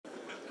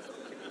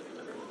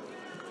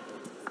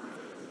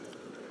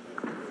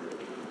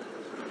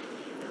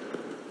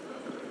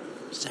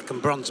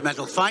second bronze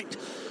medal fight.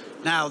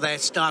 Now they're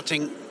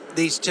starting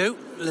these two,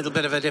 a little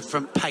bit of a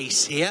different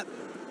pace here.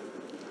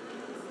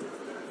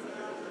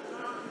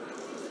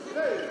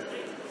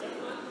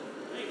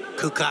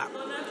 Kuka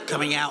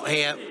coming out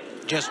here,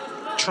 just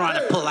trying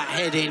to pull that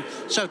head in.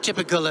 So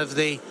typical of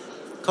the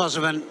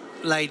Kosovan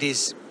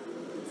ladies.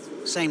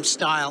 Same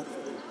style,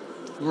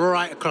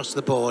 right across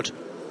the board.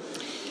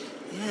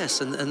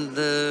 Yes, and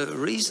the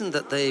reason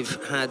that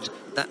they've had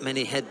that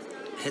many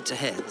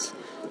head-to-heads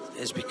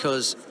is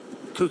because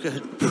Kuka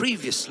had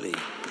previously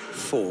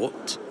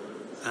fought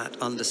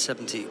at under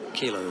 70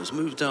 kilos,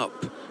 moved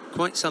up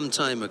quite some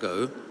time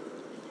ago.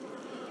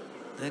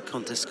 Their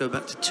contests go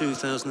back to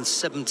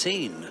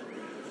 2017,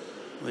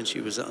 when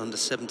she was at under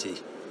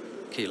 70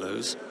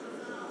 kilos.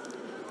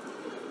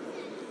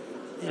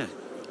 Yeah,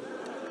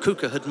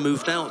 Kuka had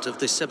moved out of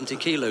the 70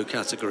 kilo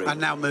category. And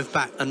now moved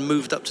back. And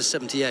moved up to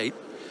 78.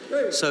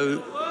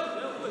 So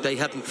they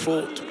hadn't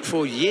fought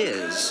for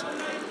years.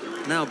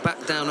 Now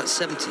back down at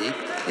 70.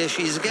 Here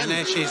she is again. And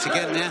there she is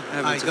again, yeah.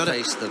 Having to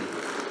face them.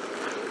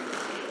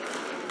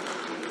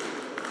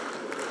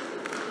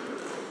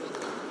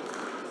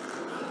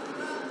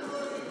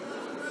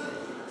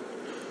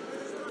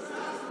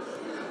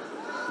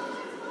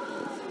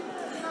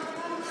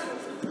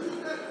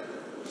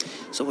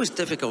 It's always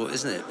difficult,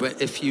 isn't it?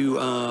 But if you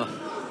are,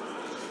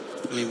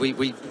 I mean,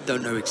 we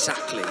don't know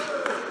exactly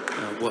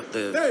what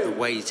the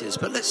weight is,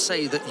 but let's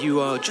say that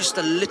you are just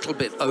a little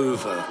bit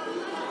over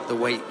the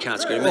weight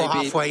category, or maybe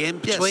halfway in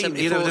between,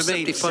 74, you know what I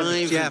mean?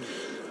 75, yeah.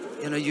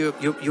 You know,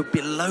 you're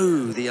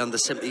below the under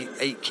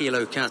 78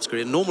 kilo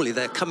category, and normally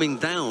they're coming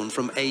down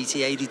from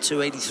 80,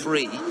 82,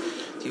 83.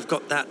 You've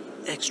got that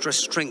extra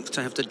strength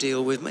to have to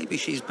deal with. Maybe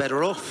she's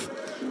better off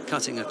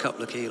cutting a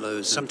couple of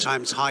kilos.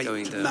 Sometimes height,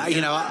 going down.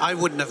 you know, I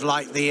wouldn't have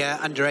liked the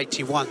under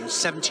 81s.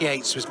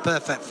 78s was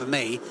perfect for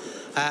me.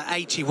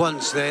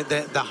 81s,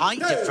 the height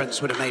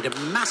difference would have made a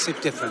massive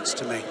difference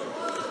to me.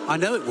 I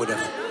know it would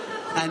have.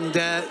 And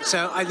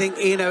so I think,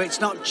 you know,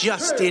 it's not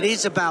just, it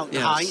is about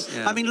height.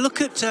 Yeah. I mean,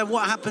 look at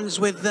what happens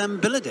with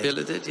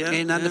Biladid yeah,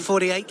 in under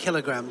 48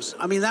 kilograms.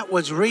 I mean, that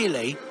was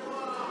really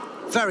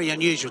very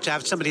unusual to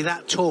have somebody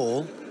that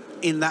tall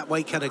in that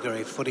weight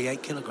category,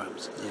 48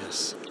 kilograms.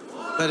 Yes.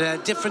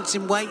 But difference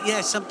in weight,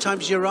 yeah,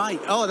 sometimes you're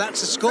right. Oh,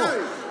 that's a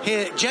score.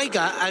 Here, Jaeger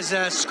has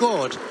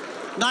scored.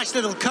 Nice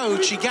little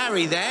code,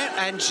 Gary there,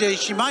 and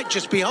she might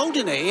just be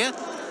holding it here.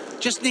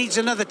 Just needs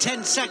another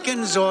 10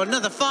 seconds or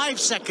another 5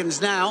 seconds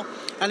now,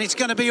 and it's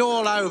going to be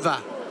all over.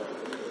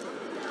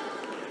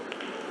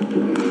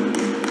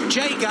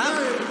 Jaeger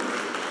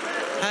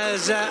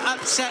has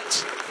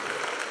upset.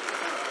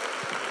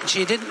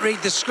 She didn't read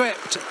the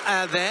script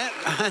there,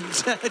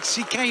 and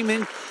she came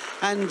in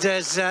and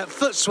has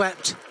foot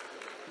swept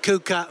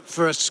Kuka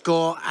for a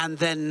score, and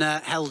then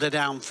held her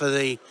down for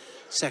the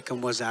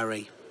second was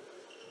Ari.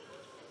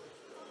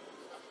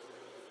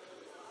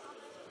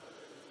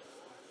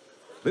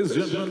 Ladies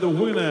and gentlemen, the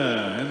winner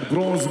and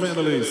bronze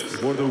medalist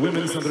for the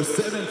women's under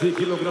 70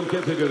 kilogram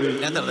category.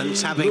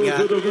 Netherlands having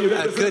a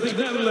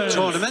good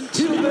tournament.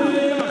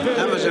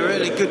 That was a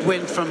really good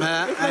win from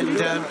her, and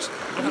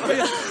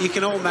you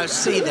can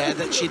almost see there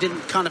that she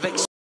didn't kind of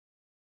expect